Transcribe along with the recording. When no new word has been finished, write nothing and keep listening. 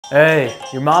Hey,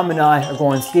 your mom and I are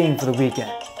going skiing for the weekend.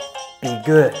 Be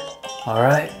good, all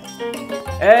right?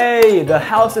 Hey, the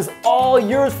house is all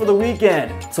yours for the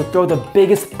weekend, so throw the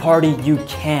biggest party you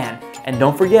can. And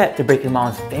don't forget to break your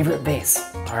mom's favorite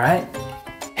vase, all right?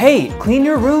 Hey, clean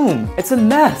your room, it's a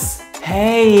mess.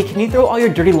 Hey, can you throw all your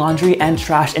dirty laundry and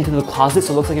trash into the closet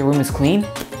so it looks like your room is clean?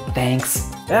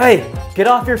 Thanks. Hey, get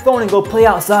off your phone and go play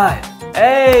outside.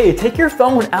 Hey, take your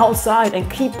phone outside and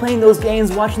keep playing those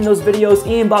games, watching those videos,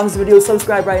 Ian Boggs videos,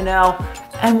 subscribe right now,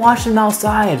 and watch them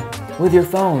outside with your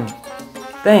phone.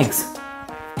 Thanks.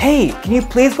 Hey, can you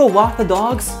please go walk the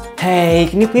dogs? Hey,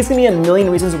 can you please give me a million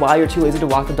reasons why you're too lazy to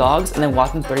walk the dogs and then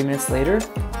walk them 30 minutes later?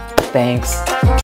 Thanks.